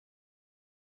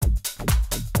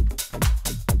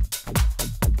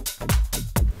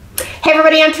Hey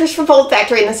everybody, I'm Trish from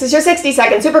Foldfactory, and this is your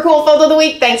 60-second super cool fold of the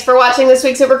week. Thanks for watching. This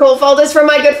week's super cool fold is from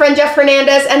my good friend Jeff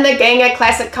Hernandez and the gang at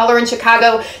Classic Color in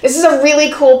Chicago. This is a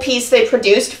really cool piece they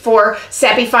produced for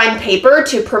Sappy Fine Paper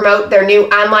to promote their new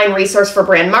online resource for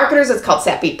brand marketers. It's called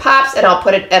Sappy Pops, and I'll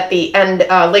put it at the end,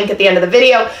 link at the end of the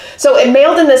video. So it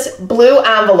mailed in this blue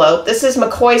envelope. This is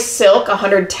McCoy Silk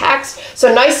 100 text,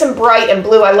 so nice and bright and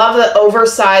blue. I love the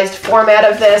oversized format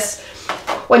of this.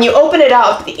 When you open it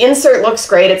up, the insert looks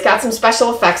great. It's got some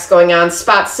special effects going on,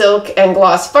 spot silk and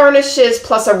gloss varnishes,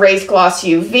 plus a raised gloss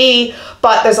UV,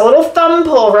 but there's a little thumb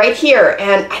pull right here,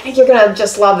 and I think you're gonna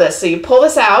just love this. So you pull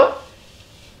this out,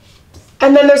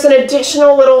 and then there's an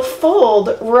additional little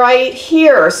fold right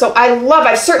here. So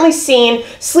I've certainly seen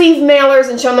sleeve mailers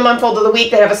and shown them on Fold of the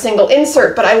Week that have a single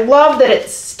insert, but I love that it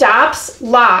stops,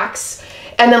 locks,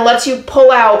 and then lets you pull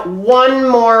out one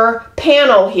more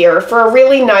panel here for a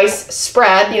really nice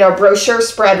spread, brochure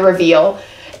spread reveal.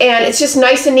 And it's just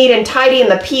nice and neat and tidy, and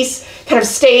the piece kind of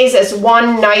stays as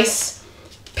one nice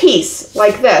piece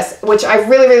like this, which I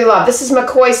really, really love. This is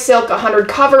McCoy Silk 100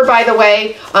 cover, by the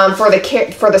way, for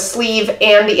the sleeve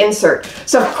and the insert.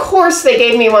 So of course they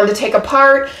gave me one to take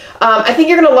apart. I think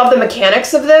you're gonna love the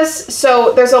mechanics of this.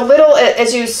 So there's a little,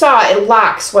 as you saw, it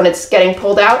locks when it's getting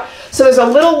pulled out. So there's a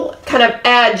little kind of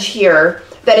edge here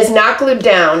that is not glued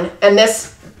down, and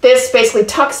this basically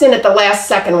tucks in at the last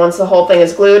second once the whole thing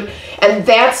is glued, and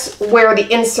that's where the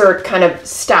insert kind of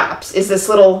stops, is this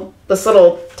little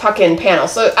tuck-in panel.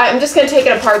 So I'm just gonna take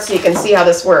it apart so you can see how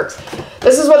this works.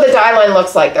 This is what the die line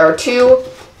looks like. There are two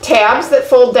tabs that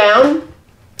fold down.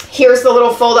 Here's the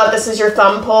little fold out. This is your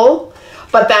thumb pull.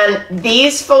 But then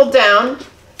these fold down.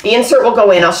 The insert will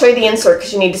go in. I'll show you the insert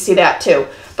because you need to see that too.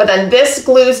 But then this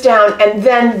glues down, and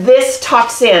then this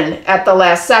tucks in at the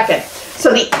last second.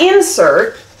 So the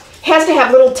insert has to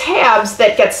have little tabs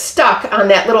that get stuck on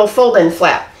that little fold-in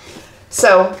flap.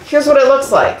 So here's what it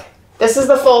looks like. This is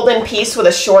the fold-in piece with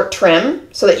a short trim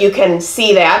so that you can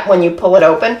see that when you pull it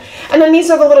open. And then these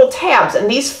are the little tabs, and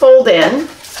these fold in.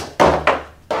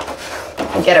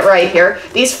 Get it right here.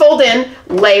 These fold in,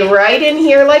 lay right in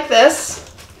here like this.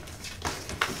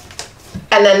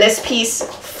 And then this piece,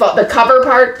 the cover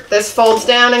part, this folds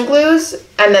down and glues,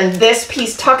 and then this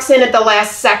piece tucks in at the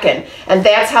last second. And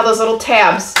that's how those little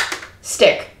tabs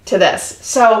stick to this.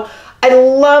 So I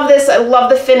love this. I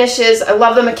love the finishes. I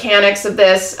love the mechanics of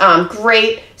this.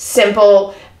 Great,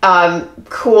 simple,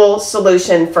 cool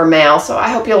solution for mail. So I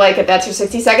hope you like it. That's your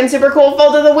 60-second super cool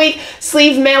fold of the week.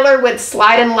 Sleeve mailer with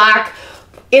slide and lock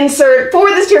insert.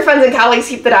 Forward this to your friends and colleagues.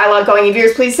 Keep the dialogue going. If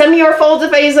viewers, please send me your folds.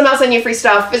 If I use them, I'll send you free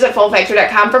stuff. Visit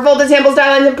foldfactory.com for folded samples, die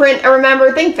lines, and print. And remember,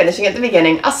 think finishing at the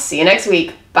beginning. I'll see you next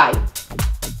week. Bye.